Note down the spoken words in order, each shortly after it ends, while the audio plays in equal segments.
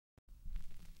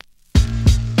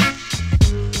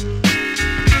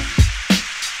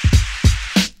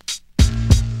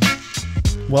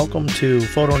Welcome to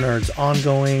PhotoNERDs'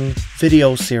 ongoing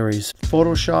video series,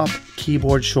 Photoshop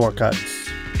Keyboard Shortcuts.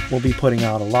 We'll be putting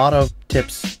out a lot of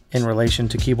tips in relation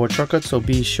to keyboard shortcuts, so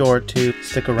be sure to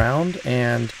stick around.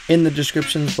 And in the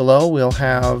descriptions below, we'll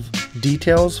have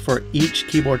details for each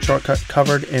keyboard shortcut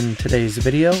covered in today's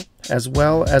video, as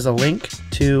well as a link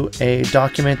to a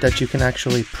document that you can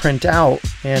actually print out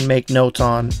and make notes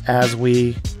on as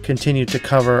we continue to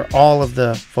cover all of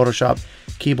the Photoshop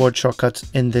keyboard shortcuts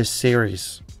in this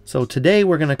series. So today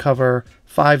we're going to cover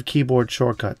 5 keyboard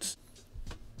shortcuts.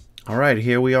 All right,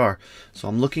 here we are. So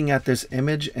I'm looking at this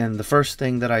image, and the first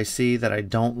thing that I see that I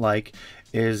don't like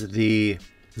is the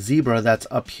zebra that's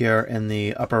up here in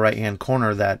the upper right hand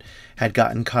corner that had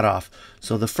gotten cut off.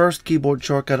 So the first keyboard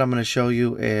shortcut I'm going to show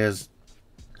you is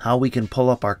how we can pull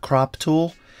up our crop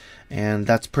tool, and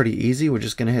that's pretty easy. We're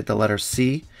just going to hit the letter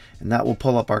C, and that will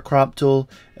pull up our crop tool,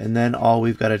 and then all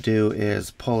we've got to do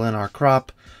is pull in our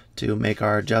crop to make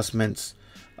our adjustments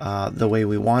the way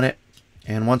we want it.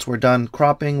 And once we're done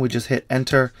cropping, we just hit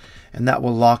enter, and that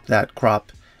will lock that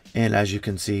crop in, as you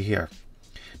can see here.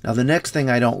 Now the next thing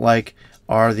I don't like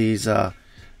are these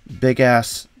big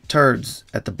ass turds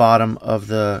at the bottom of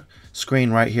the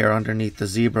screen right here underneath the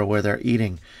zebra where they're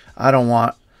eating. I don't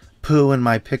want poo in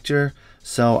my picture,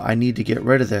 so I need to get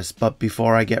rid of this. But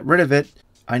before I get rid of it,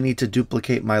 I need to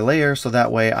duplicate my layer so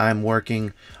that way I'm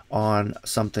working on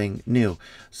something new.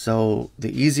 So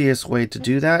the easiest way to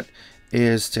do that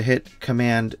is to hit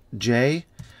Command J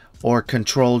or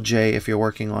Control J if you're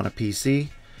working on a PC,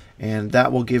 and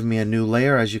that will give me a new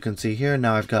layer. As you can see here,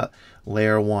 now I've got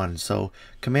layer 1. So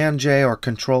Command J or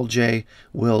Control J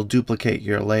will duplicate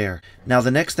your layer. Now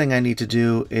the next thing I need to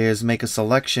do is make a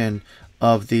selection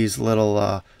of these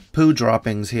little poo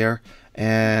droppings here,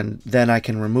 and then I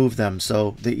can remove them.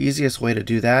 So the easiest way to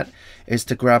do that is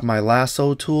to grab my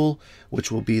Lasso Tool,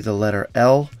 which will be the letter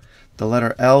L. The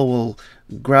letter L will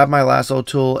grab my Lasso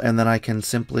Tool, and then I can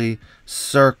simply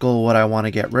circle what I want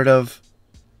to get rid of,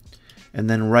 and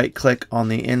then right click on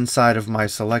the inside of my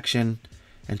selection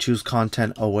and choose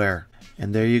ContentAware.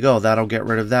 And there you go, that'll get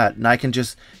rid of that. And I can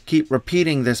just keep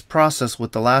repeating this process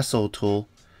with the Lasso Tool.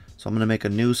 So I'm going to make a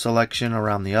new selection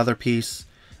around the other piece,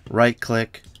 right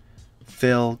click,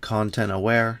 fill,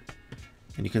 ContentAware,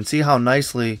 and you can see how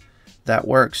nicely that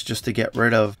works just to get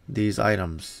rid of these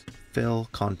items. Fill,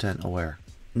 ContentAware.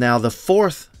 Now the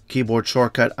fourth keyboard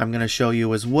shortcut I'm going to show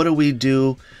you is what do we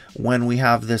do when we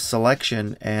have this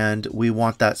selection and we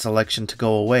want that selection to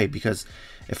go away, because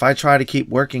if I try to keep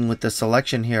working with this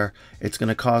selection here, it's going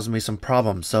to cause me some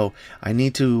problems. So I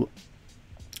need to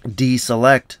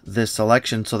deselect this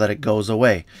selection so that it goes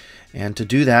away. And to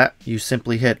do that, you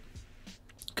simply hit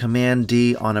Command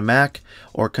D on a Mac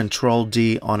or Control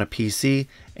D on a PC,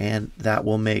 and that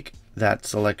will make that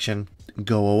selection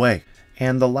go away.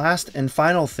 And the last and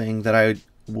final thing that I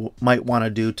might want to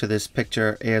do to this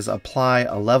picture is apply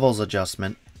a levels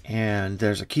adjustment. And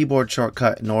there's a keyboard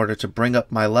shortcut in order to bring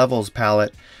up my levels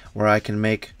palette where I can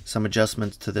make some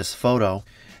adjustments to this photo,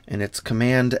 and it's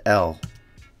Command L.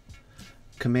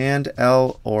 Command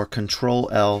L or Control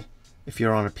L if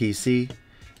you're on a PC,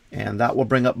 and that will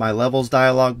bring up my levels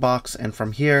dialog box, and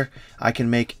from here I can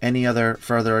make any other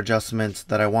further adjustments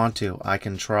that I want to. I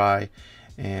can try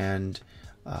and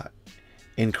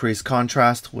increase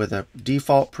contrast with a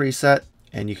default preset,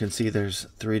 and you can see there's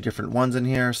 3 different ones in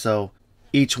here, so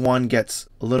each one gets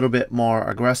a little bit more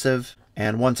aggressive.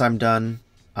 And once I'm done,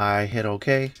 I hit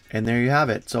OK, and there you have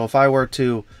it. So if I were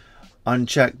to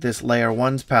uncheck this layer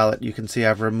 1's palette, you can see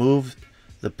I've removed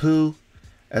the poo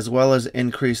as well as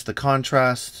increased the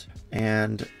contrast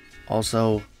and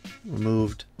also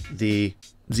removed the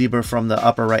zebra from the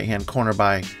upper right hand corner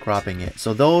by cropping it.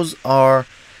 So those are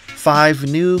 5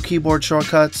 new keyboard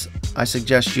shortcuts. I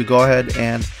suggest you go ahead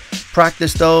and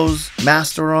practice those,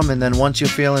 master them, and then once you're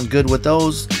feeling good with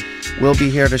those, we'll be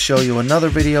here to show you another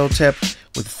video tip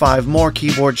with 5 more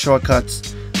keyboard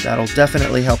shortcuts that'll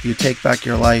definitely help you take back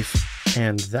your life.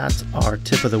 And that's our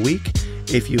tip of the week.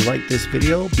 If you like this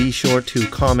video, be sure to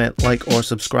comment, like, or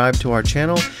subscribe to our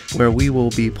channel, where we will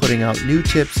be putting out new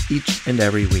tips each and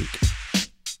every week.